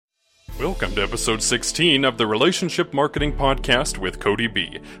Welcome to episode 16 of the Relationship Marketing Podcast with Cody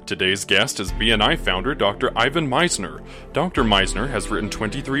B. Today's guest is BNI founder Dr. Ivan Misner. Dr. Misner has written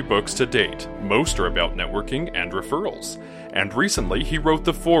 23 books to date. Most are about networking and referrals. And recently, he wrote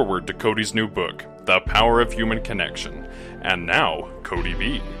the foreword to Cody's new book, The Power of Human Connection. And now, Cody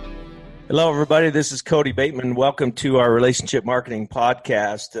B. Hello, everybody. This is Cody Bateman. Welcome to our Relationship Marketing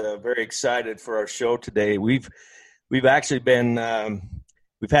Podcast. Very excited for our show today. We've actually been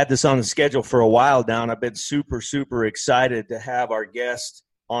we've had this on the schedule for a while now, and I've been super excited to have our guest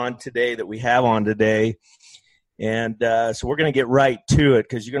on today that we have on today. And so we're going to get right to it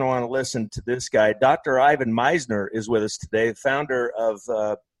because you're going to want to listen to this guy. Dr. Ivan Misner is with us today, founder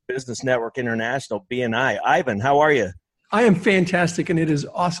of Business Network International, BNI. Ivan, how are you? I am fantastic, and it is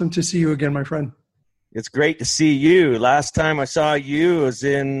awesome to see you again, my friend. It's great to see you. Last time I saw you was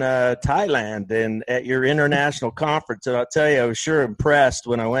in Thailand and at your international conference. And I'll tell you, I was sure impressed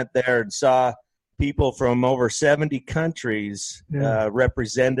when I went there and saw people from over 70 countries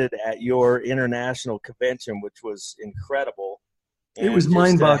represented at your international convention, which was incredible. And it was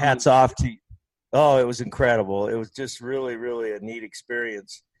mind-boggling. Hats off to you. Oh, it was incredible. It was just really a neat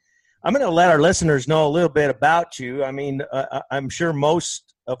experience. I'm going to let our listeners know a little bit about you. I mean, I'm sure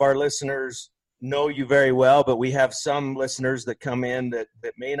most of our listeners know you very well, but we have some listeners that come in that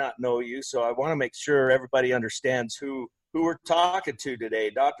may not know you. So I want to make sure everybody understands who we're talking to today.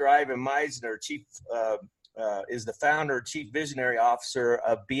 Dr. Ivan Misner, is the founder, chief visionary officer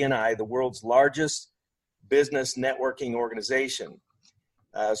of BNI, the world's largest business networking organization.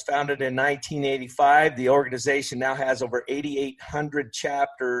 It was founded in 1985. The organization now has over 8,800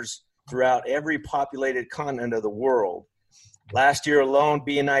 chapters throughout every populated continent of the world. Last year alone,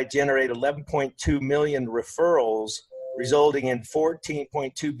 BNI generated 11.2 million referrals, resulting in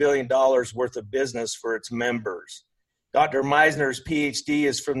 $14.2 billion worth of business for its members. Dr. Misner's PhD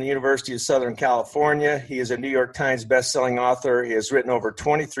is from the University of Southern California. He is a New York Times bestselling author. He has written over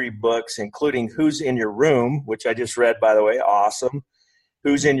 23 books, including Who's in Your Room, which I just read, by the way. Awesome.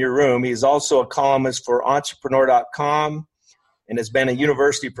 Who's in Your Room. He is also a columnist for Entrepreneur.com, and has been a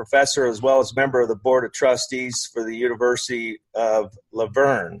university professor as well as member of the board of trustees for the University of La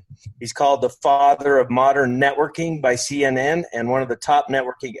Verne. He's called the father of modern networking by CNN and one of the top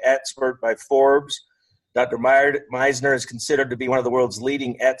networking experts by Forbes. Dr. Misner is considered to be one of the world's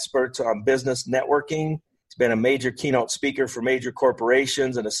leading experts on business networking. He's been a major keynote speaker for major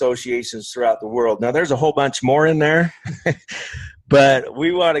corporations and associations throughout the world. Now, there's a whole bunch more in there, but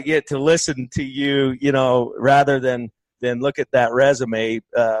we want to get to listen to you, rather than look at that resume,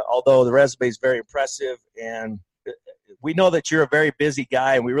 although the resume is very impressive. And we know that you're a very busy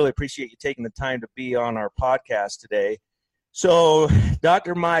guy, and we really appreciate you taking the time to be on our podcast today. So,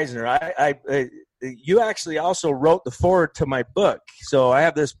 Dr. Misner, you actually also wrote the foreword to my book. So I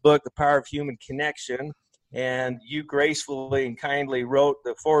have this book, The Power of Human Connection, and you gracefully and kindly wrote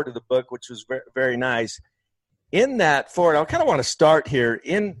the foreword to the book, which was very, very nice. In that foreword, I kind of want to start here.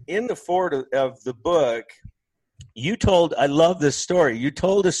 In the foreword of the book, I love this story. You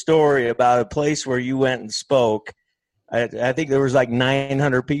told a story about a place where you went and spoke. I think there was like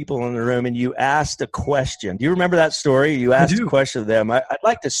 900 people in the room, and you asked a question. Do you remember that story? You asked a question of them. I'd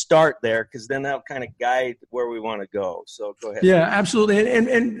like to start there because then that'll kind of guide where we want to go. So go ahead. Yeah, absolutely.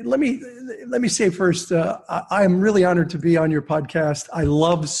 And let me say first, I am really honored to be on your podcast. I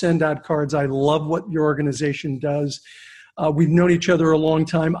love Send Out Cards. I love what your organization does. We've known each other a long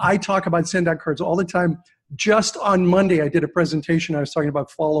time. I talk about Send Out Cards all the time. Just on Monday, I did a presentation. I was talking about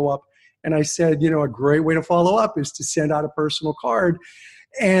follow-up, and I said, a great way to follow up is to send out a personal card.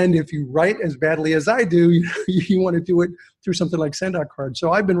 And if you write as badly as I do, you want to do it through something like Send Out Cards.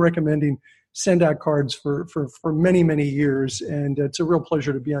 So I've been recommending Send Out Cards for many years, and it's a real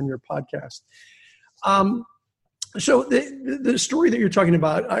pleasure to be on your podcast. So the story that you're talking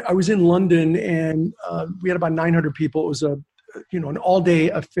about, I was in London, and we had about 900 people. It was an all-day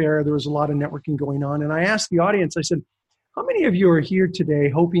affair. There was a lot of networking going on. And I asked the audience, I said, how many of you are here today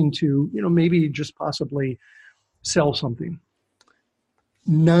hoping to, maybe just possibly sell something?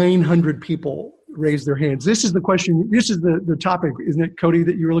 900 people raised their hands. This is the question. This is the topic, isn't it, Cody,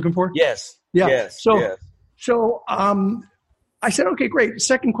 that you were looking for? Yes. Yeah. Yes. So I said, okay, great.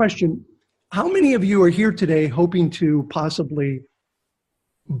 Second question. How many of you are here today hoping to possibly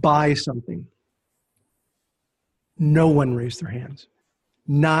buy something? No one raised their hands.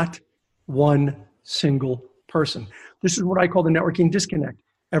 Not one single person. This is what I call the networking disconnect.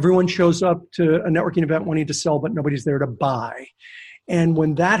 Everyone shows up to a networking event wanting to sell, but nobody's there to buy. And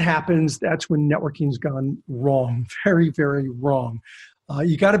when that happens, that's when networking's gone wrong, very, very wrong.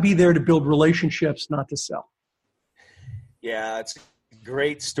 You got to be there to build relationships, not to sell. Yeah, it's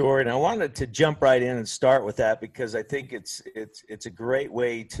great story, and I wanted to jump right in and start with that because I think it's a great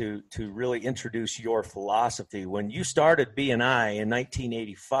way to really introduce your philosophy. When you started BNI in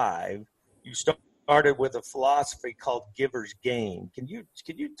 1985, you started with a philosophy called Giver's Gain. Can you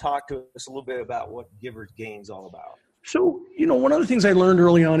talk to us a little bit about what Giver's Gain is all about? So, one of the things I learned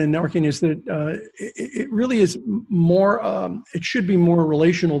early on in networking is that it really is more, it should be more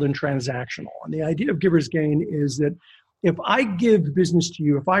relational than transactional. And the idea of Giver's Gain is that if I give business to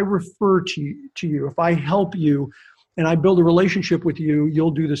you, if I refer to you, if I help you, and I build a relationship with you, you'll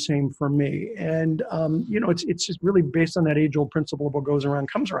do the same for me. And, it's just really based on that age-old principle of what goes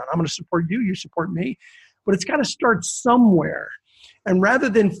around comes around. I'm going to support you, you support me. But it's got to start somewhere. And rather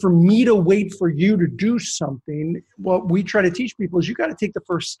than for me to wait for you to do something, what we try to teach people is you got to take the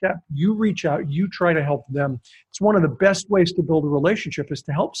first step. You reach out, you try to help them. It's one of the best ways to build a relationship is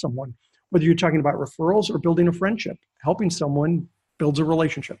to help someone, whether you're talking about referrals or building a friendship. Helping someone builds a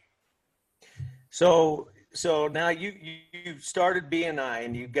relationship. So now you started BNI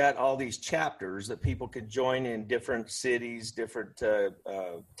and you've got all these chapters that people can join in different cities, different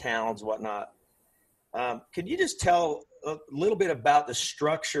towns, whatnot. Can you just tell a little bit about the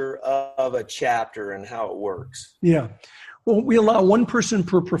structure of a chapter and how it works? Yeah. Well, we allow one person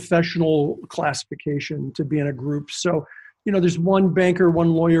per professional classification to be in a group. So, there's one banker,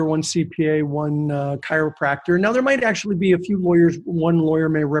 one lawyer, one CPA, one chiropractor. Now, there might actually be a few lawyers. One lawyer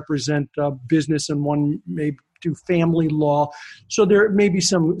may represent business and one may do family law. So there may be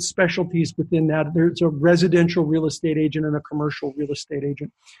some specialties within that. There's a residential real estate agent and a commercial real estate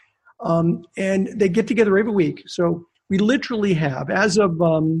agent. And they get together every week. So we literally have, as of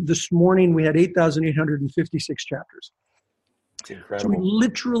this morning, we had 8,856 chapters. It's incredible. So we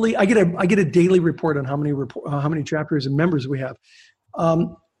literally, I get a daily report on how many chapters and members we have.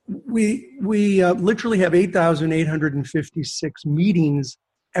 We literally have 8,856 meetings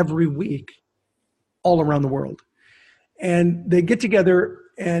every week, all around the world, and they get together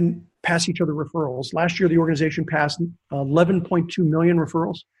and pass each other referrals. Last year, the organization passed 11.2 million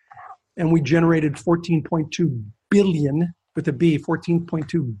referrals. And we generated $14.2 billion, with a B,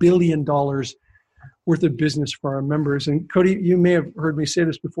 $14.2 billion worth of business for our members. And Cody, you may have heard me say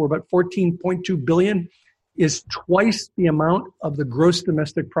this before, but $14.2 billion is twice the amount of the gross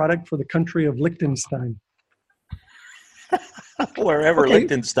domestic product for the country of Liechtenstein. Wherever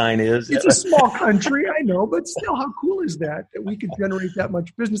Liechtenstein is. It's a small country, I know, but still, how cool is that we could generate that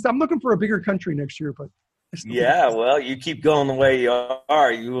much business? I'm looking for a bigger country next year, but yeah, well, you keep going the way you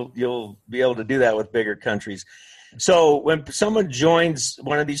are, you'll be able to do that with bigger countries. So when someone joins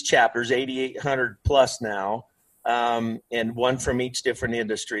one of these chapters, 8,800 plus now, and one from each different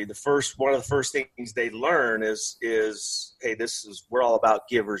industry, one of the first things they learn is hey, we're all about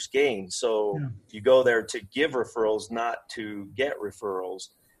Giver's Gain. So you go there to give referrals, not to get referrals.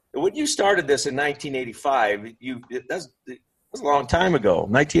 When you started this in 1985, that's a long time ago.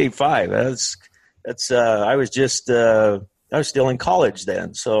 1985. I was still in college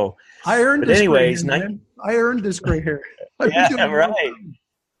then. So I earned this gray hair, I earned this gray hair. Yeah, right.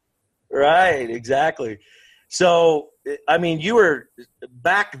 Right, exactly. So, I mean, you were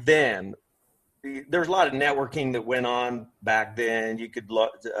back then, there's a lot of networking that went on back then. You could,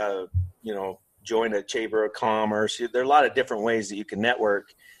 join a chamber of commerce. There are a lot of different ways that you can network.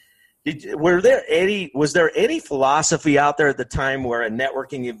 Was there any philosophy out there at the time where a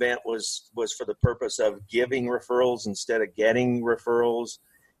networking event was for the purpose of giving referrals instead of getting referrals?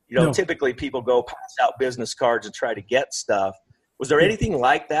 No. Typically people go pass out business cards and try to get stuff. Was there anything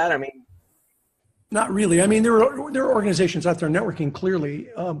like that? I mean, not really. I mean, there are organizations out there networking clearly,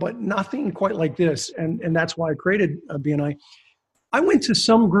 but nothing quite like this. And that's why I created BNI. I went to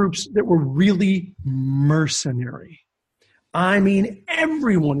some groups that were really mercenary. I mean,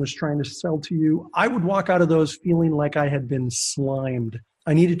 everyone was trying to sell to you. I would walk out of those feeling like I had been slimed.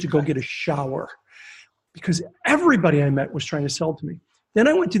 I needed to go get a shower because everybody I met was trying to sell to me. Then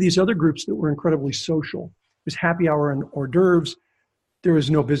I went to these other groups that were incredibly social. It was happy hour and hors d'oeuvres. There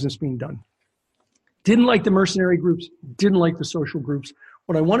was no business being done. Didn't like the mercenary groups, didn't like the social groups.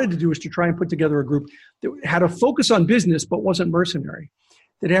 What I wanted to do was to try and put together a group that had a focus on business but wasn't mercenary,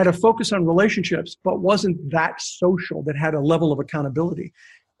 that had a focus on relationships but wasn't that social, that had a level of accountability,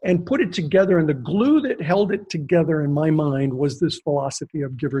 and put it together. And the glue that held it together in my mind was this philosophy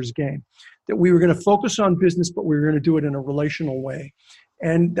of Giver's Gain, that we were going to focus on business, but we were going to do it in a relational way.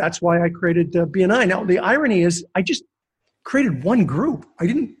 And that's why I created BNI. Now, the irony is I just created one group. I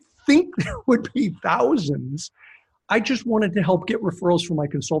didn't think there would be thousands. I just wanted to help get referrals for my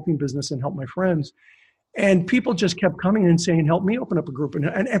consulting business and help my friends. And people just kept coming and saying, help me open up a group. And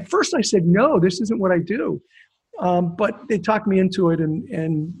at first I said, no, this isn't what I do. But they talked me into it,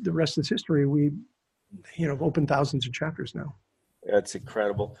 and the rest is history. We, opened thousands of chapters now. That's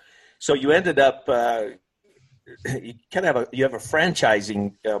incredible. So you ended up, you kind of have a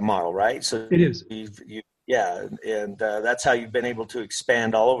franchising model, right? So it is. And that's how you've been able to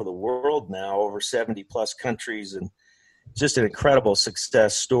expand all over the world now, over 70 plus countries, and just an incredible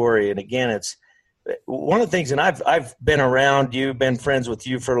success story. And again, it's one of the things, and I've been around you, been friends with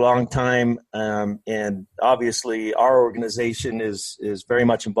you for a long time, and obviously our organization is very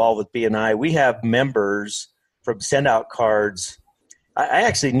much involved with BNI. We have members from Send Out Cards. I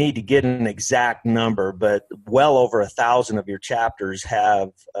actually need to get an exact number, but well over 1,000 of your chapters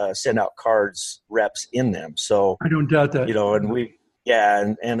have Send Out Cards reps in them. So I don't doubt that.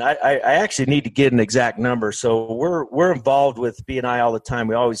 And I actually need to get an exact number. So we're involved with BNI all the time.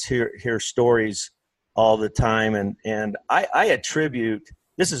 We always hear stories all the time, and I attribute,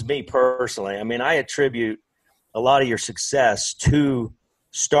 this is me personally, I attribute a lot of your success to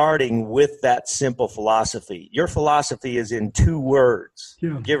starting with that simple philosophy. Your philosophy is in 2 words,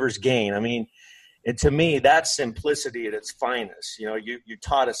 giver's gain. And to me, that's simplicity at its finest. You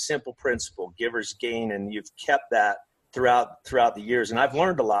taught a simple principle, giver's gain, and you've kept that throughout the years. And I've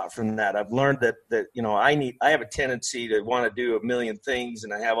learned a lot from that. I've learned that I have a tendency to want to do a million things,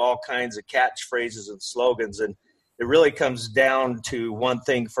 and I have all kinds of catchphrases and slogans. And it really comes down to one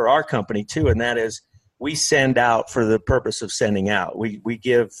thing for our company too, and that is we send out for the purpose of sending out. We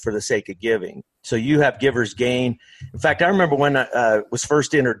give for the sake of giving. So you have giver's gain. In fact, I remember when I was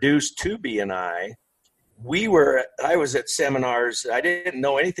first introduced to BNI, I was at seminars. I didn't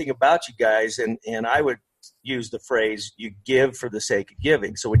know anything about you guys, and I would use the phrase, you give for the sake of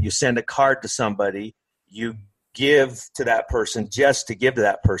giving. So when you send a card to somebody, you give to that person just to give to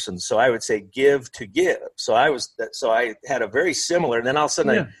that person. So I would say give to give. So I had a very similar, and then all of a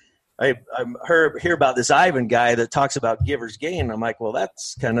sudden I hear about this Ivan guy that talks about giver's gain. I'm like, well,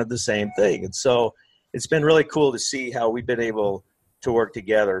 that's kind of the same thing. And so it's been really cool to see how we've been able to work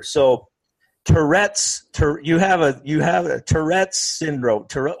together. So Tourette's, you have a Tourette's syndrome.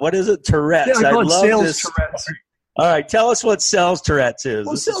 What is it? Tourette's. Yeah, I call it sales this. Tourette's. All right, tell us what sales Tourette's is.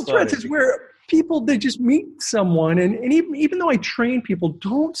 Well, sales Tourette's is where people, they just meet someone, and even though I train people,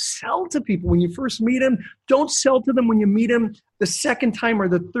 don't sell to people when you first meet them. Don't sell to them when you meet them the second time or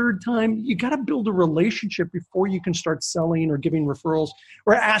the third time. You got to build a relationship before you can start selling or giving referrals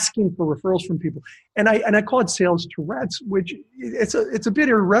or asking for referrals from people. And I call it sales Tourette's, which it's a bit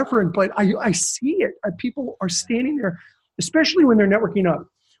irreverent, but I see it. People are standing there, especially when they're networking up.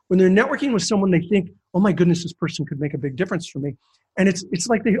 When they're networking with someone, they think, oh my goodness, this person could make a big difference for me. And it's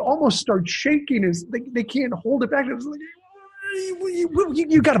like they almost start shaking as they can't hold it back. It's like,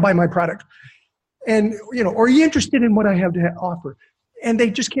 you got to buy my product. And, or are you interested in what I have to offer? And they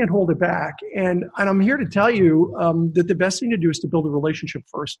just can't hold it back. And I'm here to tell you that the best thing to do is to build a relationship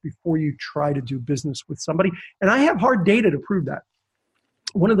first before you try to do business with somebody. And I have hard data to prove that.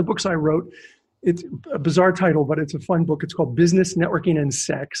 One of the books I wrote, it's a bizarre title, but it's a fun book. It's called Business, Networking, and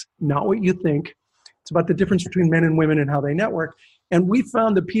Sex. Not What You Think. It's about the difference between men and women and how they network. And we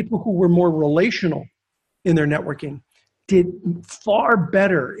found that people who were more relational in their networking did far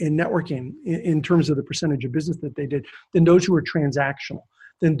better in networking in terms of the percentage of business that they did than those who were transactional,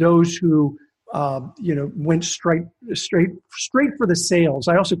 than those who went straight for the sales.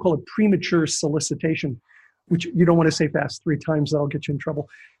 I also call it premature solicitation, which you don't want to say fast 3 times. That'll get you in trouble.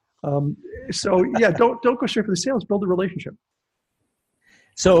 Don't go straight for the sales. Build a relationship.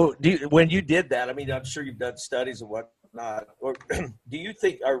 So when you did that, I'm sure you've done studies and whatnot, or do you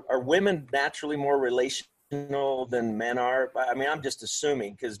think, are women naturally more relational than men are? I'm just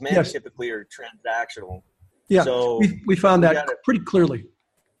assuming, because men typically are transactional. Yeah, so we found that pretty clearly.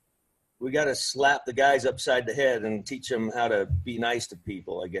 We got to slap the guys upside the head and teach them how to be nice to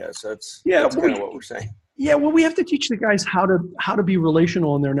people, I guess. That's kind of what we're saying. Yeah, well, we have to teach the guys how to be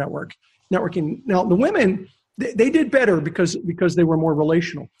relational in their networking. Now, the women, they did better because they were more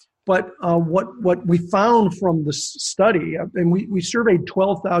relational. But what we found from the study, and we surveyed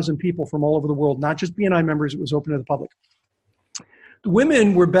 12,000 people from all over the world, not just BNI members, it was open to the public. The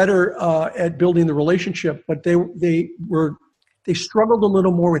women were better at building the relationship, but they struggled a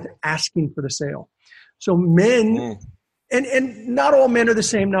little more with asking for the sale. So men, and not all men are the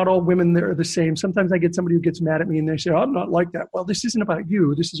same, not all women are the same. Sometimes I get somebody who gets mad at me and they say, I'm not like that. Well, this isn't about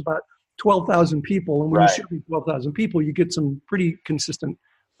you. This is about 12,000 people. And when you survey 12,000 people, you get some pretty consistent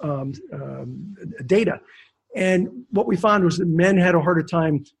data. And what we found was that men had a harder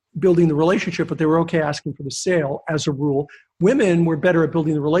time building the relationship, but they were okay asking for the sale as a rule. Women were better at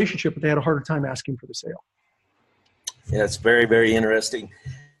building the relationship, but they had a harder time asking for the sale. Yeah, it's very, very interesting.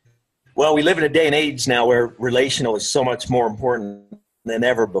 Well, we live in a day and age now where relational is so much more important than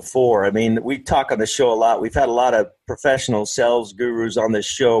ever before. I mean, we talk on the show a lot. We've had a lot of professional sales gurus on this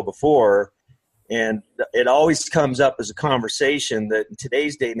show before, and it always comes up as a conversation that in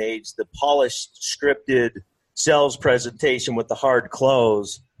today's day and age, the polished, scripted sales presentation with the hard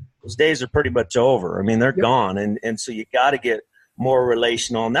close, those days are pretty much over. I mean, they're gone. And so you got to get more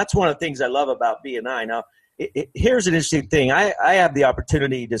relational. And that's one of the things I love about BNI. Now, here's an interesting thing. I have the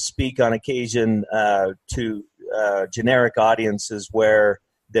opportunity to speak on occasion to generic audiences where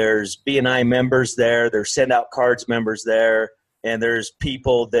there's BNI members there, there's Send Out Cards members there, and there's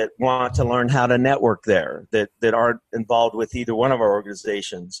people that want to learn how to network there that aren't involved with either one of our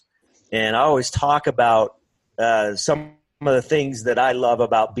organizations. And I always talk about some of the things that I love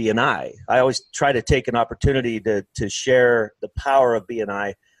about BNI. I always try to take an opportunity to share the power of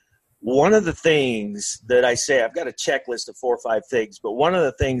BNI. One of the things that I say, I've got a checklist of 4 or 5 things, but one of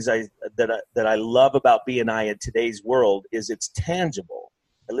the things that I love about BNI in today's world is it's tangible.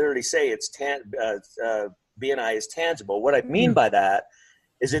 I literally say BNI is tangible. What I mean by that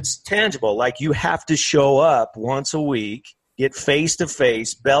is it's tangible. Like you have to show up once a week, get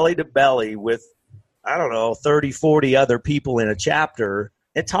face-to-face, belly-to-belly with, 30, 40 other people in a chapter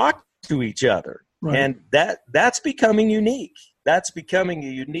and talk to each other. Right. And that's becoming unique. That's becoming a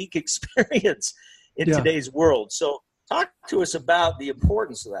unique experience in today's world. So talk to us about the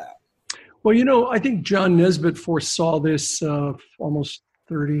importance of that. Well, I think John Nesbitt foresaw this almost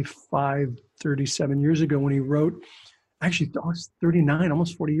 37 years ago when he wrote, actually almost 39,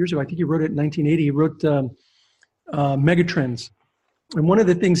 almost 40 years ago. I think he wrote it in 1980. He wrote Megatrends. And one of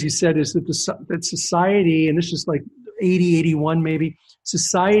the things he said is that society, and this is like 80, 81 maybe,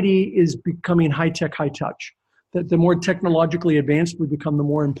 society is becoming high-tech, high-touch. That the more technologically advanced we become, the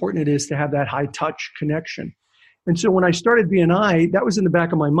more important it is to have that high-touch connection. And so when I started BNI, that was in the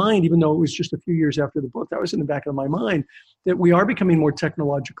back of my mind, even though it was just a few years after the book, that was in the back of my mind, that we are becoming more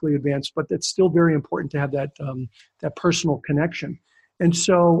technologically advanced, but that's still very important to have that personal connection. And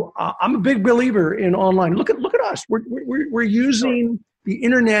so I'm a big believer in online. Look at us. We're using the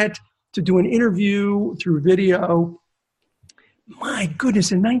internet to do an interview through video. My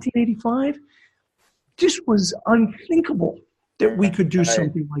goodness, in 1985, this was unthinkable that we could do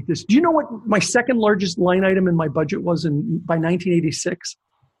something like this. Do you know what my second largest line item in my budget was by 1986?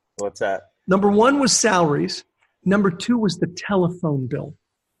 What's that? Number 1 was salaries. Number 2 was the telephone bill.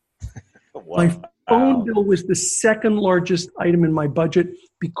 Wow. My phone bill was the second largest item in my budget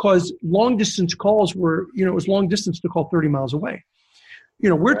because long distance calls were, it was long distance to call 30 miles away.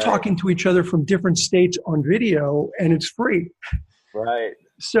 We're talking to each other from different states on video and it's free. Right.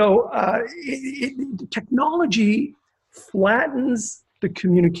 So technology flattens the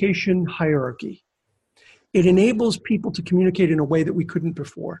communication hierarchy. It enables people to communicate in a way that we couldn't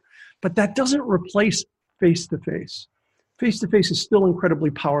before. But that doesn't replace face-to-face. Face-to-face is still incredibly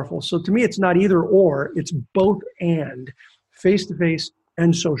powerful. So to me, it's not either or, it's both and. Face-to-face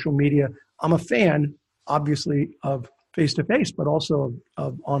and social media. I'm a fan, obviously, of face-to-face, but also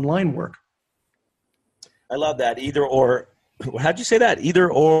of online work. I love that. Either or. How'd you say that?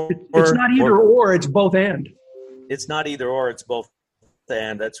 Either or. It's not either or, it's both and. It's not either or, it's both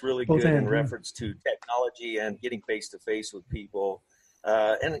and. That's really both good in reference to technology and getting face-to-face with people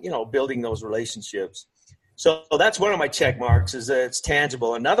and, building those relationships. So that's one of my check marks is that it's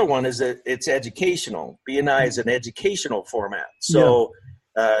tangible. Another one is that it's educational. BNI is an educational format. So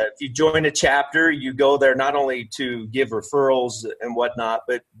if you join a chapter, you go there not only to give referrals and whatnot,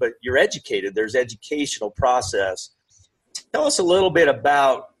 but you're educated. There's educational process. Tell us a little bit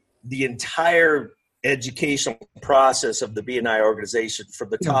about the entire educational process of the BNI organization from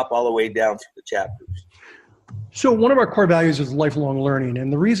the top all the way down through the chapters. So one of our core values is lifelong learning.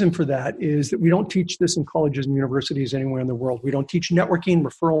 And the reason for that is that we don't teach this in colleges and universities anywhere in the world. We don't teach networking,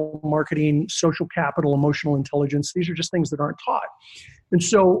 referral marketing, social capital, emotional intelligence. These are just things that aren't taught. And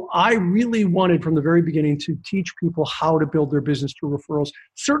so I really wanted from the very beginning to teach people how to build their business through referrals,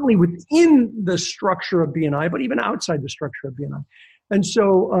 certainly within the structure of BNI, but even outside the structure of BNI. And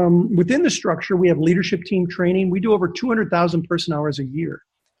so within the structure, we have leadership team training. We do over 200,000 person hours a year.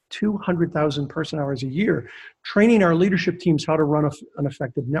 200,000 person hours a year, training our leadership teams how to run an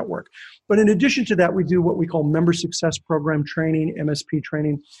effective network. But in addition to that, we do what we call member success program training, MSP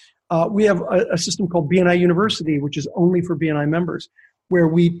training. We have a system called BNI University, which is only for BNI members, where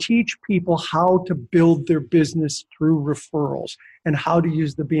we teach people how to build their business through referrals and how to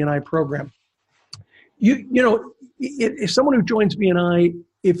use the BNI program. If someone who joins BNI,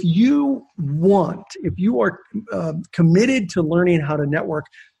 if you are committed to learning how to network,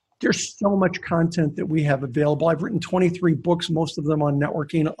 There's so much content that we have available. I've written 23 books, most of them on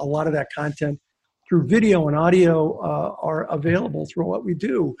networking. A lot of that content through video and audio are available through what we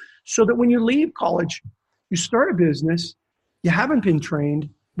do. So that when you leave college, you start a business, you haven't been trained.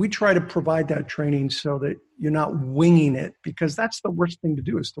 We try to provide that training so that you're not winging it, because that's the worst thing to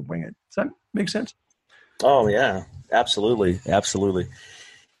do, is to wing it. Does that make sense? Oh, yeah, absolutely. Absolutely.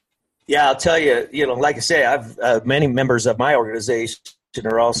 Yeah, I'll tell you, like I say, I've many members of my organization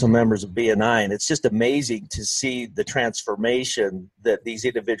are also members of BNI, and it's just amazing to see the transformation that these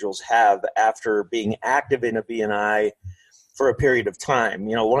individuals have after being active in a BNI for a period of time.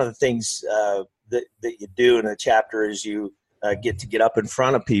 One of the things that you do in a chapter is you get up in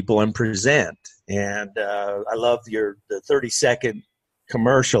front of people and present. And I love the 30-second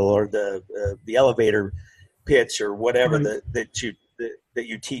commercial or the elevator pitch or whatever that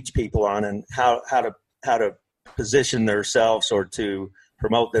you teach people on, and how to position themselves or to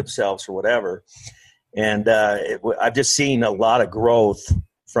promote themselves or whatever. And I've just seen a lot of growth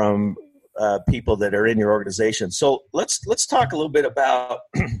from people that are in your organization. So let's talk a little bit about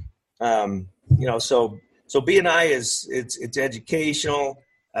so BNI it's educational.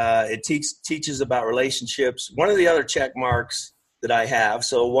 It teaches about relationships. One of the other check marks that I have,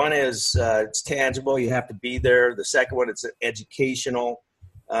 so one is it's tangible. You have to be there. The second one, it's educational.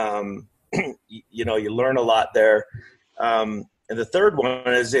 You learn a lot there. And the third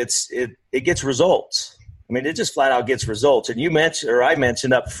one is it gets results. I mean, it just flat out gets results. And I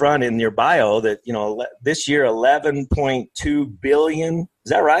mentioned up front in your bio that, this year, 11.2 billion. Is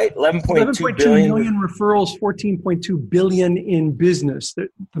that right? 11.2 million referrals, 14.2 billion in business that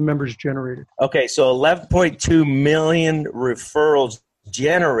the members generated. Okay. So 11.2 million referrals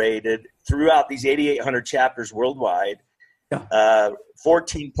generated throughout these 8,800 chapters worldwide. Yeah.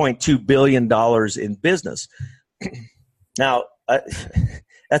 $14.2 billion in business. Now,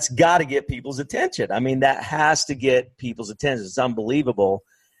 that's got to get people's attention. I mean, that has to get people's attention. It's unbelievable.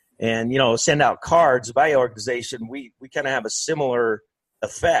 And, send out cards. My organization, we kind of have a similar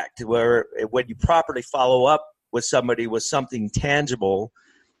effect where when you properly follow up with somebody with something tangible,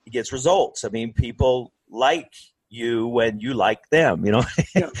 it gets results. I mean, people like you when you like them,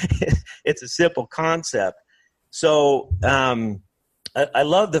 Yeah. It's a simple concept. So I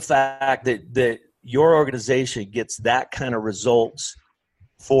love the fact that your organization gets that kind of results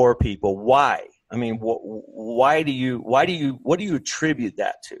for people. Why? I mean, what do you attribute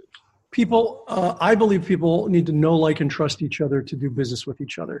that to? People, I believe people need to know, like, and trust each other to do business with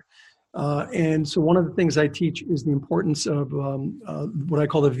each other. And so one of the things I teach is the importance of what I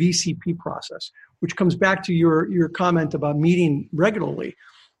call the VCP process, which comes back to your comment about meeting regularly.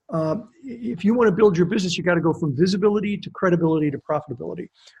 If you want to build your business, you got to go from visibility to credibility to profitability.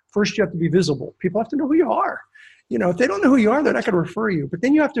 First, you have to be visible. People have to know who you are. If they don't know who you are, they're not going to refer you. But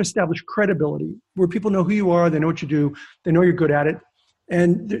then you have to establish credibility, where people know who you are, they know what you do, they know you're good at it,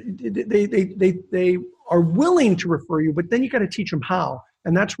 and they are willing to refer you. But then you got to teach them how,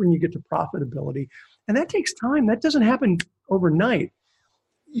 and that's when you get to profitability. And that takes time. That doesn't happen overnight.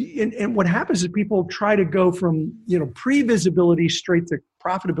 And what happens is people try to go from pre-visibility straight to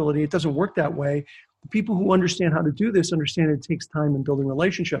profitability. It doesn't work that way. The people who understand how to do this understand it takes time in building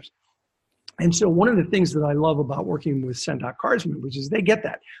relationships. And so one of the things that I love about working with Send.Cards members is they get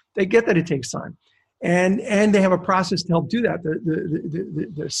that. They get that it takes time. And they have a process to help do that.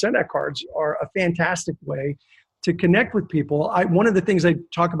 The Send.Cards are a fantastic way to connect with people. One of the things I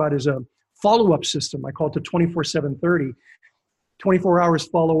talk about is a follow-up system. I call it the 24/7/30. 24 hours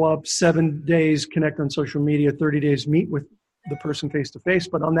follow-up, 7 days connect on social media, 30 days meet with the person face-to-face.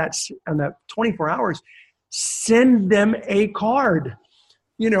 But on that 24 hours, send them a card.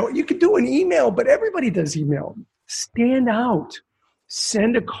 You could do an email, but everybody does email. Stand out.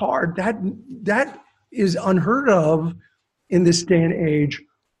 Send a card. That is unheard of in this day and age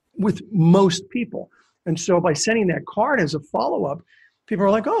with most people. And so by sending that card as a follow-up, people are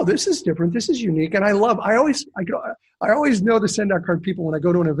like, oh, this is different. This is unique. And I always know the Send.Card people when I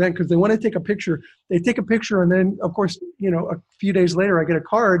go to an event, because they want to take a picture. They take a picture, and then, of course, a few days later, I get a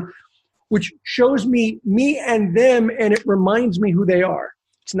card which shows me and them, and it reminds me who they are.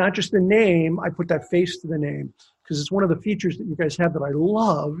 It's not just the name. I put that face to the name, because it's one of the features that you guys have that I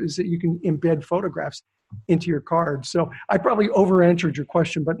love, is that you can embed photographs into your card. So I probably over-answered your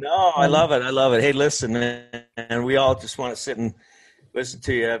question, but no, I love it. I love it. Hey, listen, and we all just want to sit and listen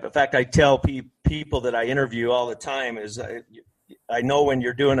to you. In fact, I tell people that I interview all the time is I know when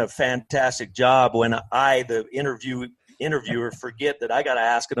you're doing a fantastic job when I, the interviewer, forget that I got to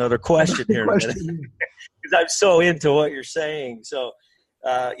ask another question here because I'm so into what you're saying. So,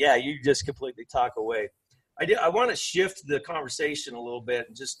 you just completely talk away. I want to shift the conversation a little bit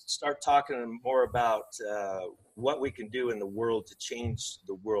and just start talking more about what we can do in the world to change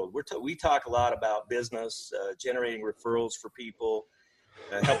the world. We talk a lot about business, generating referrals for people,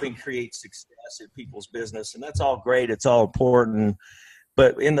 helping create success in people's business, and that's all great. It's all important.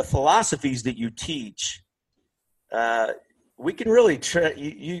 But in the philosophies that you teach, we can really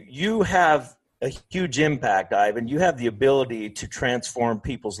you have a huge impact, Ivan. You have the ability to transform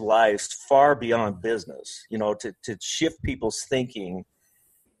people's lives far beyond business, to shift people's thinking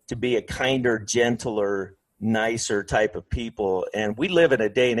to be a kinder, gentler, nicer type of people. And we live in a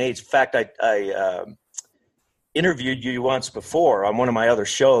day and age. In fact, I interviewed you once before on one of my other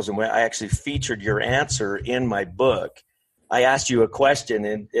shows, and I actually featured your answer in my book. I asked you a question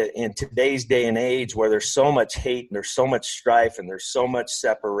in today's day and age where there's so much hate and there's so much strife and there's so much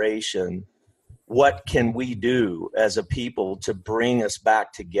separation. What can we do as a people to bring us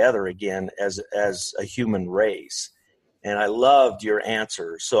back together again as a human race? And I loved your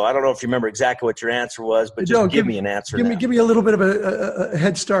answer. So I don't know if you remember exactly what your answer was, but just give me an answer. Give me a little bit of a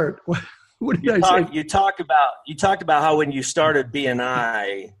head start. What did I say? You talked about how when you started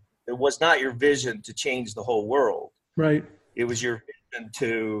BNI, it was not your vision to change the whole world. Right. It was your vision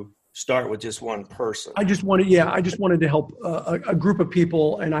to start with just one person. I just wanted to help a group of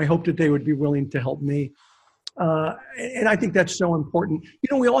people, and I hoped that they would be willing to help me. And I think that's so important.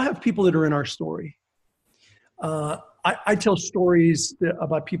 We all have people that are in our story. I tell stories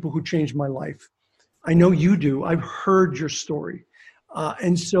about people who changed my life. I know you do. I've heard your story.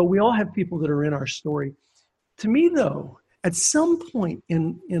 And so we all have people that are in our story. To me, though, at some point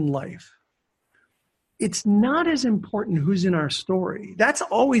in life, it's not as important who's in our story. That's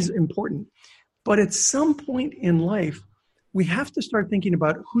always important. But at some point in life, we have to start thinking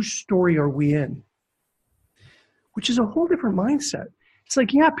about whose story are we in, which is a whole different mindset. It's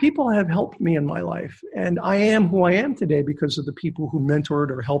like, yeah, people have helped me in my life, and I am who I am today because of the people who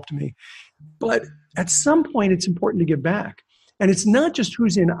mentored or helped me. But at some point, it's important to give back. And it's not just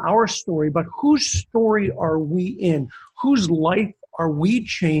who's in our story, but whose story are we in? Whose life are we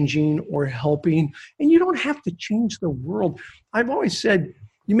changing or helping? And you don't have to change the world. I've always said,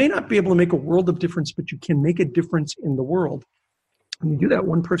 you may not be able to make a world of difference, but you can make a difference in the world. And you do that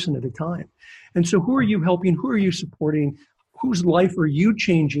one person at a time. And so who are you helping? Who are you supporting? Whose life are you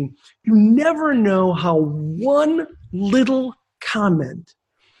changing? You never know how one little comment,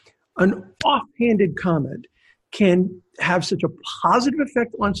 an offhanded comment, can have such a positive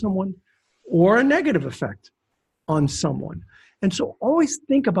effect on someone or a negative effect on someone. And so always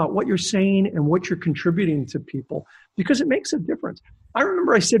think about what you're saying and what you're contributing to people, because it makes a difference. I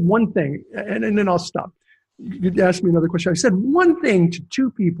remember I said one thing, and then I'll stop. You'd ask me another question. I said one thing to two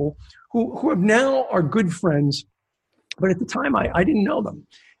people who have now are good friends, but at the time I didn't know them.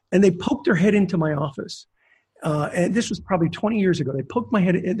 And they poked their head into my office. And this was probably 20 years ago. They poked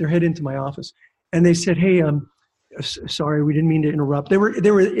their head into my office, and they said, "Hey, sorry, we didn't mean to interrupt." They were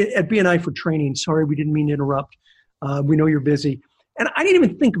at BNI for training. "Sorry, we didn't mean to interrupt. We know you're busy." And I didn't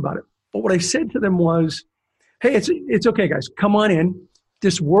even think about it. But what I said to them was, "Hey, it's okay, guys. Come on in.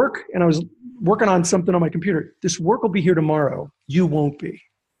 This work," and I was working on something on my computer, "this work will be here tomorrow. You won't be.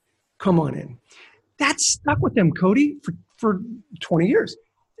 Come on in." That stuck with them, Cody, for 20 years.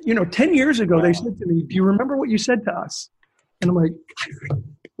 10 years ago, They said to me, "Do you remember what you said to us?" And I'm like,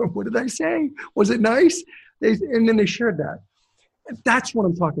 "What did I say? Was it nice?" And then they shared that. And that's what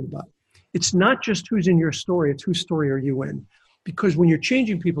I'm talking about. It's not just who's in your story, it's whose story are you in. Because when you're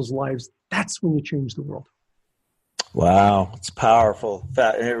changing people's lives, that's when you change the world. Wow, it's powerful.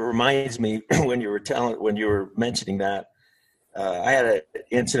 It reminds me when you were mentioning that, I had an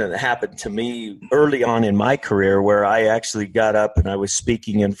incident that happened to me early on in my career where I actually got up and I was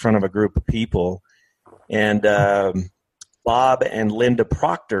speaking in front of a group of people, and Bob and Linda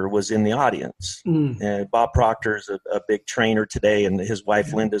Proctor was in the audience. And Bob Proctor is a big trainer today, and his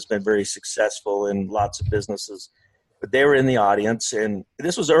wife Linda has been very successful in lots of businesses. But they were in the audience, and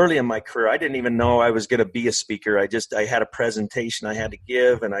this was early in my career. I didn't even know I was going to be a speaker. I had a presentation I had to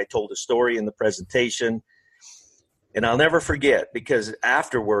give, and I told a story in the presentation. And I'll never forget, because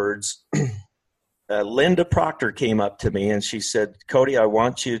afterwards, Linda Proctor came up to me and she said, "Cody, I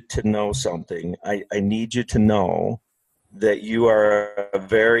want you to know something. I need you to know that you are a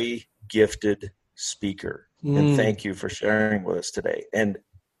very gifted speaker. And thank you for sharing with us today." And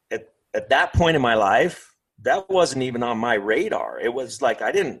at that point in my life, that wasn't even on my radar. It was like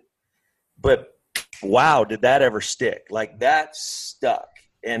but wow, did that ever stick? Like, that stuck.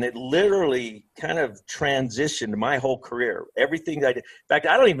 And it literally kind of transitioned my whole career. Everything that I did. In fact,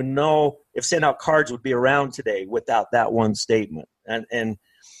 I don't even know if Send Out Cards would be around today without that one statement. And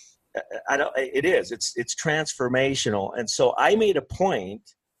It is. It's transformational. And so I made a point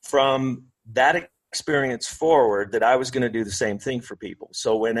from that experience forward that I was going to do the same thing for people.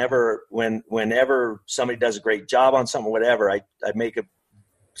 So whenever somebody does a great job on something, whatever, I make a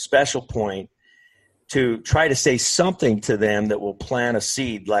special point to try to say something to them that will plant a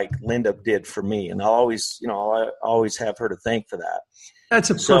seed like Linda did for me. And I always have her to thank for that. That's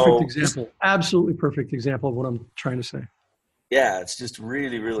a perfect example. Absolutely perfect example of what I'm trying to say. Yeah, it's just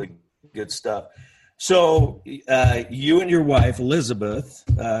really, really good stuff. So you and your wife, Elizabeth,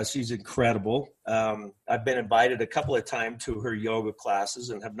 she's incredible. I've been invited a couple of times to her yoga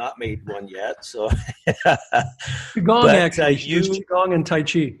classes and have not made one yet. So Qigong, actually. Qigong and Tai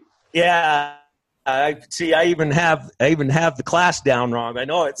Chi. Yeah. I even have the class down wrong. I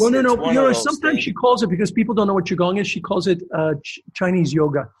know it's. Well, no. Sometimes things. She calls it, because people don't know what Qigong is, she calls it Chinese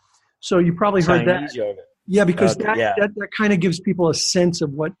yoga. So you probably heard Chinese that. Yoga. Yeah, because that kind of gives people a sense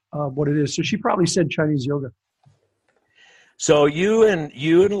of what it is. So she probably said Chinese yoga. So you and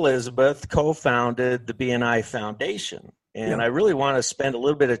Elizabeth co-founded the BNI Foundation. And I really want to spend a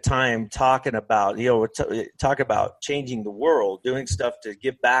little bit of time talking about, talk about changing the world, doing stuff to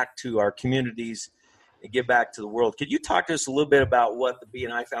give back to our communities and give back to the world. Could you talk to us a little bit about what the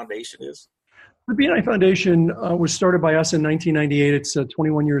BNI Foundation is? The BNI Foundation was started by us in 1998. It's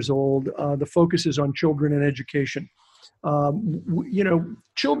 21 years old. The focus is on children and education.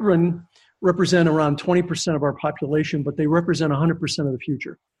 Children represent around 20% of our population, but they represent 100% of the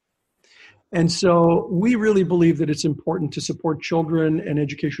future. And so we really believe that it's important to support children and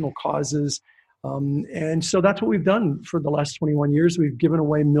educational causes. And so that's what we've done for the last 21 years. We've given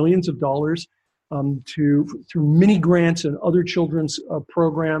away millions of dollars through mini grants and other children's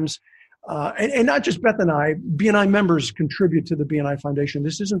programs. And not just Beth and I, BNI members contribute to the BNI Foundation.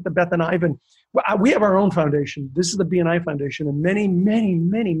 This isn't the Beth and Ivan. We have our own foundation. This is the BNI Foundation, and many, many,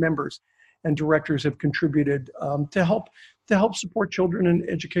 many members and directors have contributed to help support children and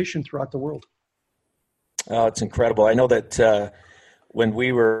education throughout the world. Oh, it's incredible. I know that when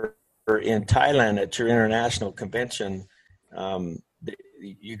we were in Thailand at your international convention,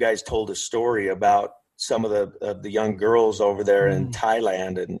 you guys told a story about some of the young girls over there in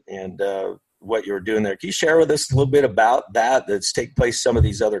Thailand and what you were doing there. Can you share with us a little bit about that's taking place in some of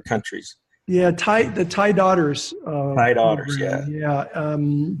these other countries? Yeah, the Thai Daughters. Thai Daughters, program. Yeah.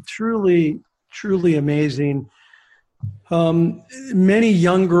 Truly, truly amazing. Many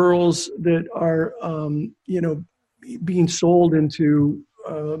young girls that are, being sold into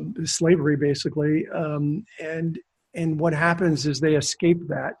slavery, basically. And what happens is they escape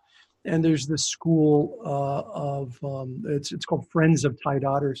that. And there's this school it's called Friends of Thai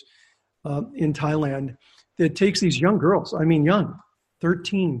Daughters in Thailand that takes these young girls, young,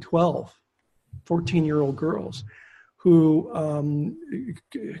 13, 12, 14-year-old girls who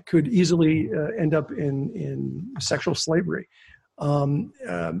could easily end up in sexual slavery, and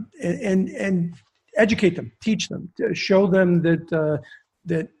educate them, teach them, to show them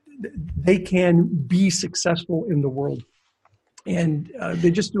that they can be successful in the world. And they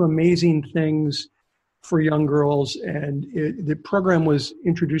just do amazing things for young girls. And the program was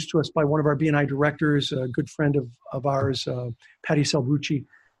introduced to us by one of our BNI directors, a good friend of ours, Patty Salvucci,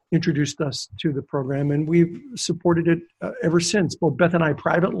 introduced us to the program, and we've supported it ever since. Both Beth and I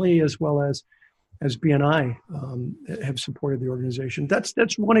privately, as well as BNI, have supported the organization. That's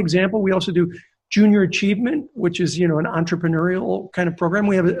one example. We also do Junior Achievement, which is an entrepreneurial kind of program.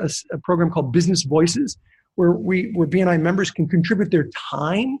 We have a program called Business Voices, where BNI members can contribute their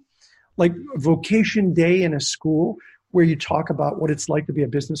time, like Vocation Day in a school, where you talk about what it's like to be a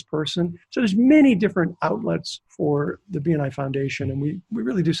business person. So there's many different outlets for the BNI Foundation, and we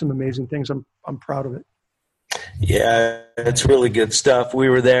really do some amazing things. I'm proud of it. Yeah, it's really good stuff. We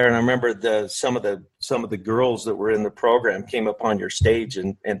were there, and I remember some of the girls that were in the program came up on your stage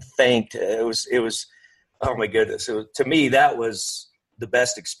and thanked. It was oh my goodness. To me, that was the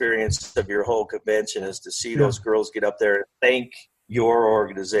best experience of your whole convention, is to see those girls get up there and thank your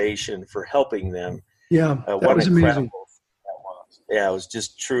organization for helping them. Yeah, that was amazing. Yeah, it was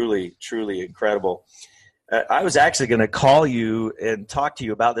just truly, truly incredible. I was actually going to call you and talk to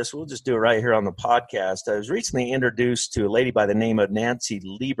you about this. We'll just do it right here on the podcast. I was recently introduced to a lady by the name of Nancy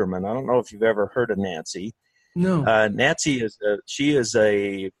Lieberman. I don't know if you've ever heard of Nancy. No. Nancy is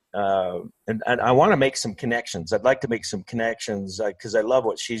and I want to make some connections. I'd like to make some connections because I love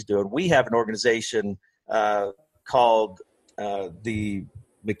what she's doing. We have an organization called the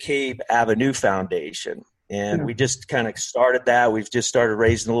McCabe Avenue Foundation. And we just kind of started that. We've just started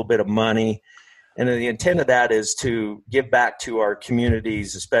raising a little bit of money. And the intent of that is to give back to our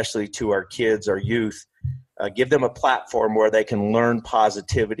communities, especially to our kids, our youth, give them a platform where they can learn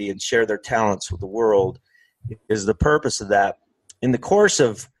positivity and share their talents with the world is the purpose of that. In the course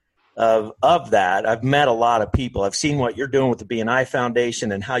of that, I've met a lot of people. I've seen what you're doing with the BNI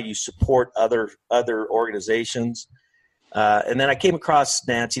Foundation and how you support other organizations. And then I came across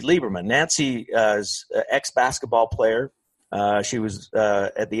Nancy Lieberman. Nancy is an ex-basketball player. She was,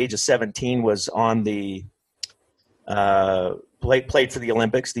 at the age of 17, was on the played for the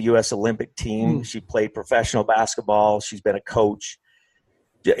Olympics, the U.S. Olympic team. She played professional basketball. She's been a coach.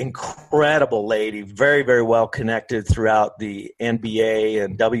 Incredible lady, very, very well connected throughout the NBA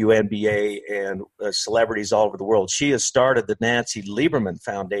and WNBA and celebrities all over the world. She has started the Nancy Lieberman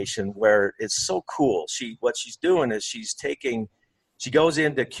Foundation, where it's so cool. What she's doing is she goes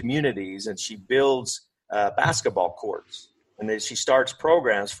into communities and she builds basketball courts, and then she starts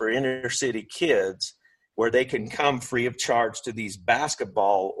programs for inner city kids where they can come free of charge to these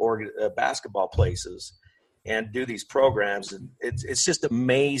basketball places and do these programs. And it's just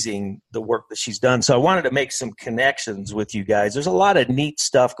amazing the work that she's done. So I wanted to make some connections with you guys. There's a lot of neat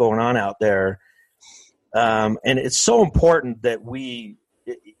stuff going on out there. And it's so important that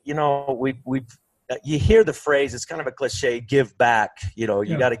you hear the phrase, it's kind of a cliche, give back, you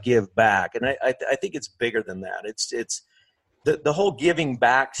got to give back. And I think it's bigger than that. It's the whole giving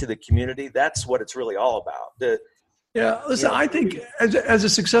back to the community. That's what it's really all about. Listen, I think as a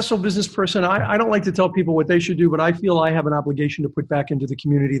successful business person, I don't like to tell people what they should do, but I feel I have an obligation to put back into the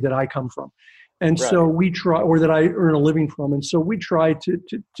community that I come from. And so we try, or that I earn a living from. And so we try to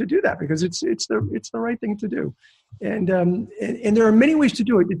do that because it's the right thing to do. And there are many ways to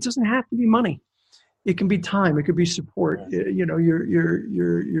do it. It doesn't have to be money. It can be time. It could be support.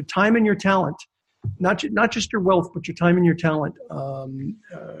 Your time and your talent. Not just your wealth, but your time and your talent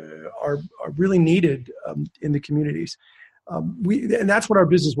are really needed in the communities. And that's what our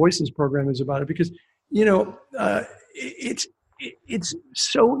Business Voices program is about. Because it's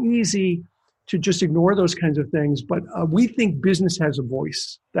so easy to just ignore those kinds of things. But we think business has a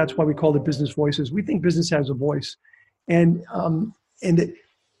voice. That's why we call it Business Voices. We think business has a voice, and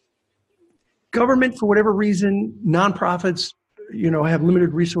government, for whatever reason, nonprofits, have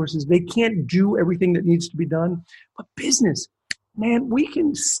limited resources. They can't do everything that needs to be done. But business, man, we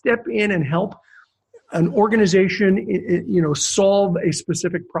can step in and help an organization, solve a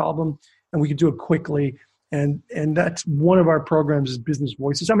specific problem, and we can do it quickly. And that's one of our programs is Business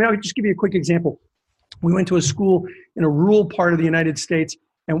Voices. I mean, I'll just give you a quick example. We went to a school in a rural part of the United States,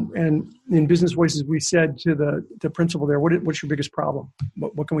 and in Business Voices, we said to the principal there, what's your biggest problem?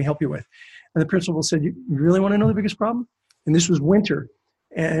 What can we help you with? And the principal said, you really want to know the biggest problem? And this was winter.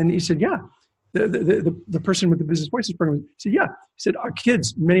 And he said, yeah. The person with the Business Voices program said, yeah. He said, our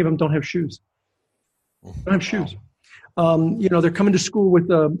kids, many of them don't have shoes. Don't have shoes. They're coming to school with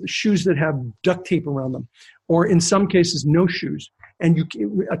shoes that have duct tape around them, or in some cases, no shoes. And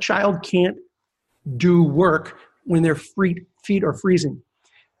a child can't do work when their feet are freezing.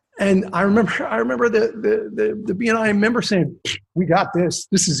 And I remember the BNI member saying, we got this.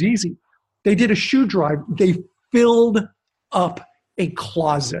 This is easy. They did a shoe drive. They filled up a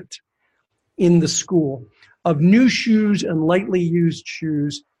closet in the school of new shoes and lightly used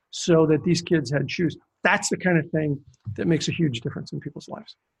shoes so that these kids had shoes. That's the kind of thing that makes a huge difference in people's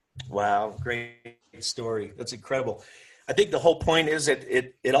lives. Wow, great story. That's incredible. I think the whole point is that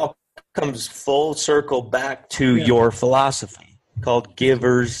it all comes full circle back to your philosophy called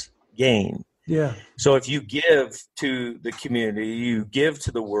Giver's Gain. Yeah. So if you give to the community, you give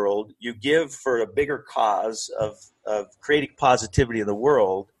to the world, you give for a bigger cause of creating positivity in the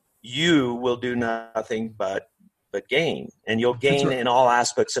world, you will do nothing but gain. And you'll gain in all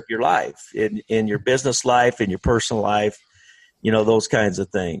aspects of your life, in your business life, in your personal life, those kinds of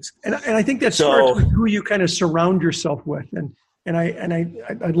things. And I think that starts with who you kind of surround yourself with. And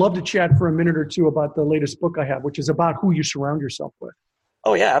I'd love to chat for a minute or two about the latest book I have, which is about who you surround yourself with.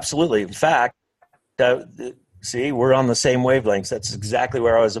 Oh, yeah, absolutely. In fact, see, we're on the same wavelengths. That's exactly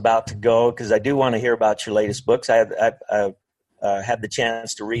where I was about to go, because I do want to hear about your latest books. I had the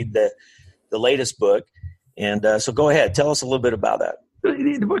chance to read the latest book. And so go ahead. Tell us a little bit about that.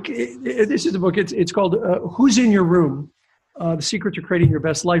 The book, this is the book. It's called Who's in Your Room? The Secret to Creating Your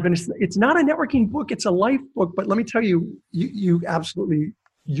Best Life. And it's not a networking book. It's a life book. But let me tell you, you absolutely,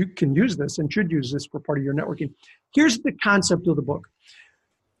 you can use this and should use this for part of your networking. Here's the concept of the book.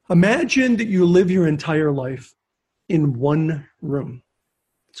 Imagine that you live your entire life in one room.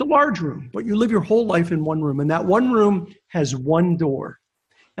 It's a large room, but you live your whole life in one room. And that one room has one door.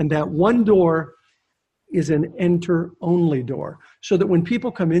 And that one door is an enter-only door. So that when people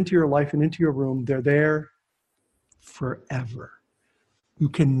come into your life and into your room, they're there forever. You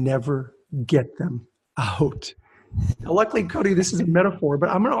can never get them out. Now, luckily, Cody, this is a metaphor, but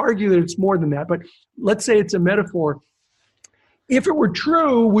I'm going to argue that it's more than that. But let's say it's a metaphor. If it were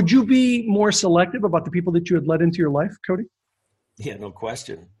true, would you be more selective about the people that you had let into your life, Cody? Yeah, no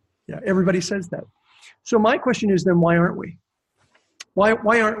question. Yeah, everybody says that. So my question is then, why aren't we? Why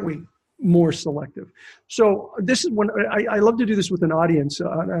aren't we more selective? So this is when I love to do this with an audience.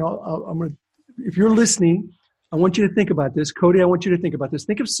 I'm going to, if you're listening, I want you to think about this. Cody, I want you to think about this.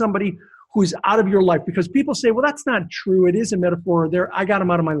 Think of somebody who's out of your life, because people say, well, that's not true. It is a metaphor. I got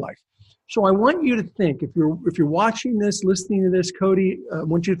him out of my life. So I want you to think, if you're watching this, listening to this, Cody, I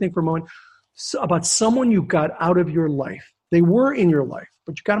want you to think for a moment about someone you got out of your life. They were in your life,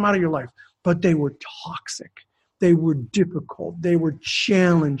 but you got them out of your life, but they were toxic. They were difficult. They were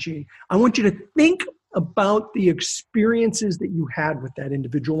challenging. I want you to think about the experiences that you had with that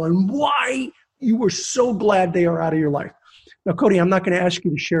individual and why you were so glad they are out of your life. Now, Cody, I'm not going to ask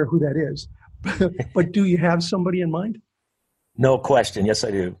you to share who that is, but do you have somebody in mind? No question. Yes,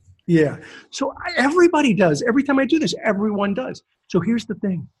 I do. Yeah. So everybody does. Every time I do this, everyone does. So here's the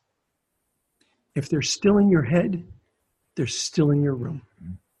thing. If they're still in your head, they're still in your room.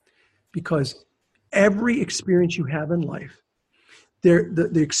 Because every experience you have in life,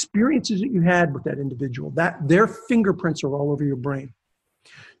 the experiences that you had with that individual, that their fingerprints are all over your brain.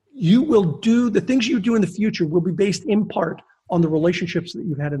 You will do, the things you do in the future will be based in part on the relationships that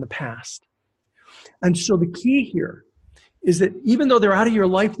you've had in the past. And so the key here is that even though they're out of your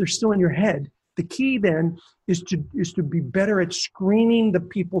life, they're still in your head. The key then is to be better at screening the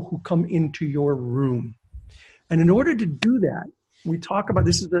people who come into your room. And in order to do that, we talk about,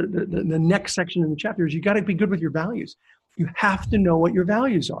 this is the next section in the chapter, is you got to be good with your values. You have to know what your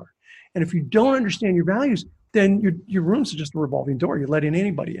values are. And if you don't understand your values, then your room's just a revolving door. You're letting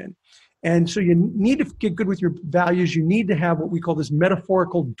anybody in. And so you need to get good with your values. You need to have what we call this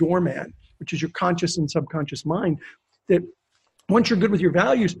metaphorical doorman, which is your conscious and subconscious mind, that once you're good with your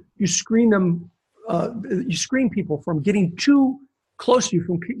values, you screen them, you screen people from getting too close to you,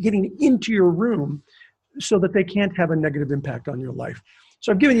 from getting into your room, so that they can't have a negative impact on your life.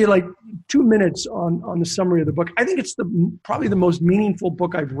 So I've given you like 2 minutes on the summary of the book. I think it's probably the most meaningful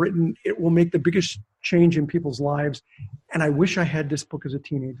book I've written. It will make the biggest change in people's lives. And I wish I had this book as a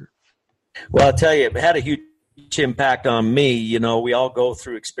teenager. Well, I'll tell you, it had a huge impact on me. You know, we all go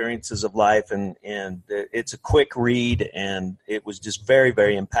through experiences of life, and it's a quick read, and it was just very,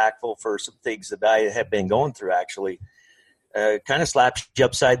 very impactful for some things that I have been going through, actually. Kind of slaps you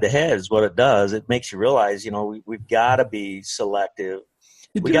upside the head is what it does. It makes you realize, you know, we've got to be selective.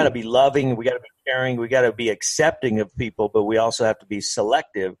 We got to be loving. We got to be caring. We got to be accepting of people, but we also have to be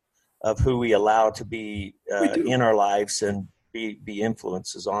selective of who we allow to be in our lives and be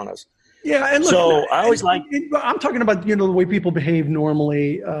influences on us. Yeah, and look, so I always like. I'm talking about, you know, the way people behave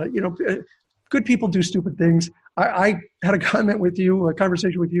normally. Good people do stupid things. I had a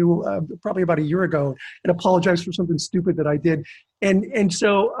conversation with you probably about a year ago, and apologized for something stupid that I did. And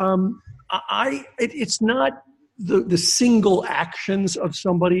so it's not the single actions of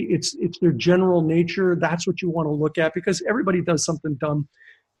somebody. It's their general nature. That's what you want to look at, because everybody does something dumb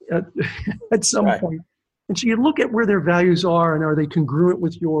at some point. And so you look at where their values are, and are they congruent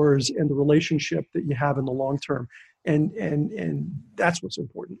with yours and the relationship that you have in the long term. And that's what's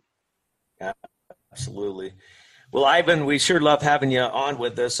important. Yeah, absolutely. Well, Ivan, we sure love having you on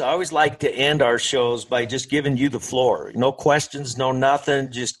with us. I always like to end our shows by just giving you the floor. No questions, no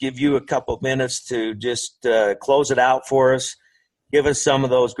nothing. Just give you a couple of minutes to just close it out for us. Give us some of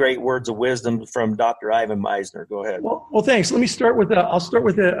those great words of wisdom from Dr. Ivan Misner. Go ahead. Well, thanks. Let me start with I'll start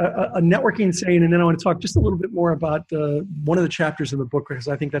with a networking saying, and then I want to talk just a little bit more about one of the chapters in the book, because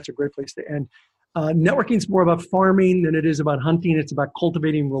I think that's a great place to end. Networking is more about farming than it is about hunting. It's about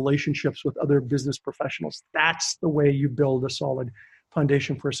cultivating relationships with other business professionals. That's the way you build a solid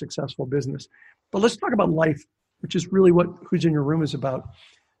foundation for a successful business. But let's talk about life, which is really what Who's in Your Room is about.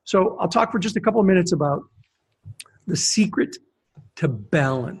 So I'll talk for just a couple of minutes about the secret to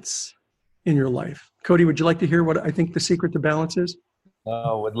balance in your life. Cody, would you like to hear what I think the secret to balance is?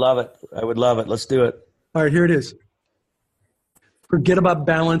 Oh, would love it. I would love it. Let's do it. All right, here it is. Forget about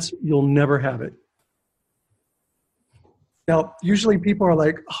balance. You'll never have it. Now, usually people are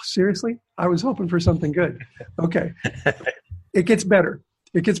like, oh, seriously? I was hoping for something good. Okay. It gets better.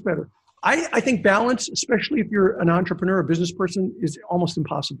 It gets better. I think balance, especially if you're an entrepreneur, a business person, is almost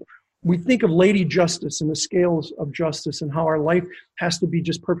impossible. We think of Lady Justice and the scales of justice and how our life has to be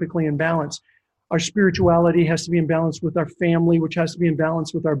just perfectly in balance. Our spirituality has to be in balance with our family, which has to be in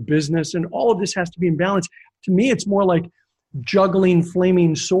balance with our business, and all of this has to be in balance. To me, it's more like juggling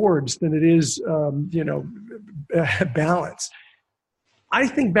flaming swords than it is, balance. I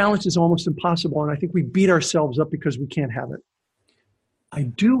think balance is almost impossible, and I think we beat ourselves up because we can't have it. I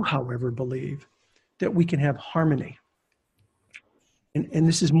do, however, believe that we can have harmony. And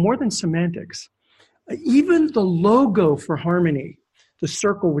this is more than semantics. Even the logo for harmony, the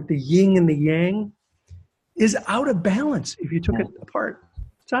circle with the yin and the yang, is out of balance if you took it apart.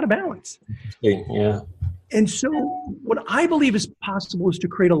 It's out of balance. Yeah. And so what I believe is possible is to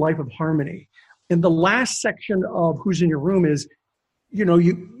create a life of harmony. And the last section of Who's in Your Room is, you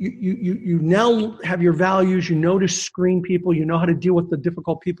now have your values, you know to screen people, you know how to deal with the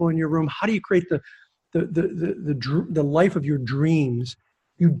difficult people in your room. How do you create the life of your dreams?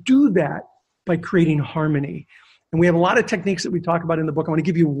 You do that by creating harmony. And we have a lot of techniques that we talk about in the book. I'll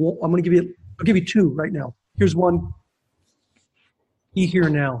give you two right now. Here's one. Be here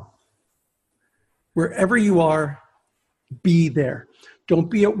now. Wherever you are, be there. Don't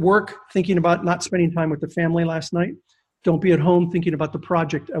be at work thinking about not spending time with the family last night. Don't be at home thinking about the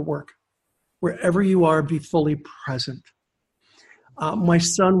project at work. Wherever you are, be fully present. My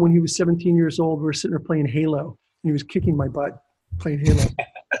son, when he was 17 years old, we were sitting there playing Halo. And he was kicking my butt playing Halo.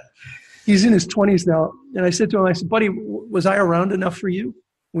 He's in his 20s now. And I said to him, buddy, was I around enough for you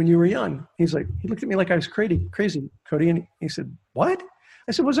when you were young? He looked at me like I was crazy, Cody. And he said, what?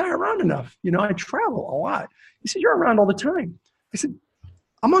 I said, was I around enough? I travel a lot. He said, you're around all the time. I said,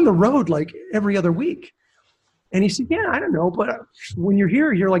 I'm on the road like every other week. And he said, yeah, I don't know, but when you're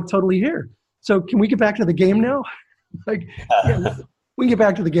here, you're like totally here. So can we get back to the game now? We can get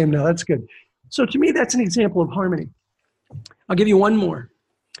back to the game now. That's good. So to me, that's an example of harmony. I'll give you one more.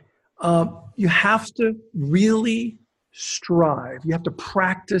 You have to really strive. You have to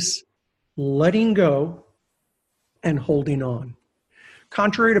practice letting go and holding on.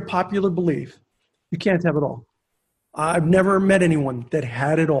 Contrary to popular belief, you can't have it all. I've never met anyone that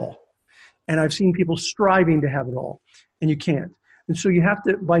had it all. And I've seen people striving to have it all, and you can't. And so you have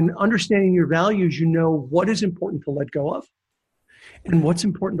to, by understanding your values, you know what is important to let go of and what's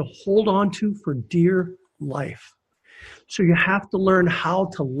important to hold on to for dear life. So you have to learn how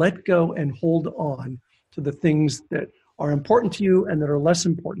to let go and hold on to the things that are important to you and that are less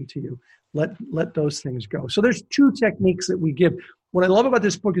important to you. Let those things go. So there's two techniques that we give. What I love about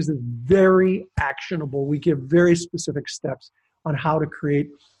this book is it's very actionable. We give very specific steps on how to create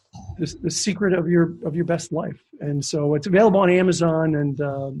the secret of your best life. And so it's available on Amazon,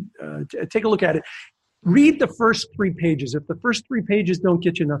 and take a look at it. Read the first 3 pages. If the first 3 pages don't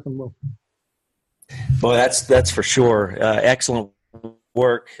get you, nothing will. Well, that's for sure. Excellent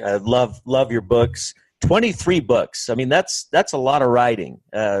work. I love your books. 23 books. I mean, that's a lot of writing.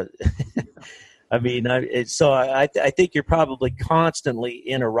 I mean, I think you're probably constantly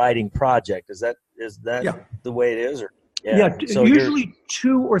in a writing project. Is that the way it is? Or so usually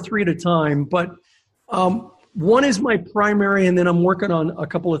 2 or 3 at a time. But one is my primary, and then I'm working on a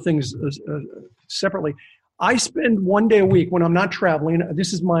couple of things separately. I spend 1 day a week when I'm not traveling.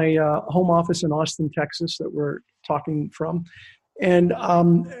 This is my home office in Austin, Texas, that we're talking from. And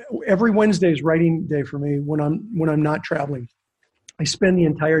every Wednesday is writing day for me when I'm not traveling. I spend the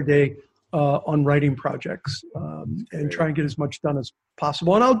entire day on writing projects and try and get as much done as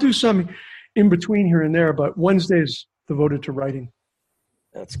possible. And I'll do some in between here and there, but Wednesday is devoted to writing.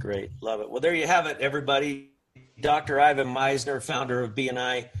 That's great. Love it. Well, there you have it, everybody. Dr. Ivan Misner, founder of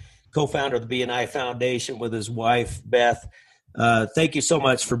BNI, co-founder of the BNI Foundation with his wife, Beth. Thank you so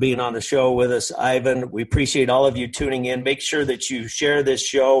much for being on the show with us, Ivan. We appreciate all of you tuning in. Make sure that you share this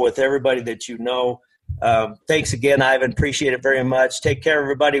show with everybody that you know. Thanks again, Ivan. Appreciate it very much. Take care,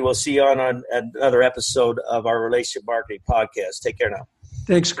 everybody. We'll see you on another episode of our Relationship Marketing Podcast. Take care now.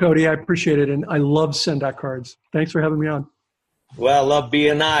 Thanks, Cody. I appreciate it. And I love Send Cards. Thanks for having me on. Well, I love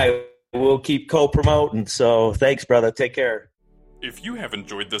BNI. We'll keep co-promoting. So thanks, brother. Take care. If you have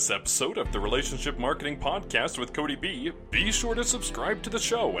enjoyed this episode of the Relationship Marketing Podcast with Cody B, be sure to subscribe to the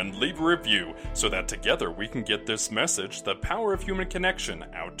show and leave a review so that together we can get this message, The Power of Human Connection,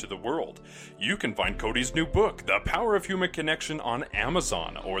 out to the world. You can find Cody's new book, The Power of Human Connection, on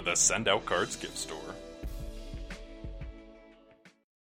Amazon or the Send Out Cards gift store.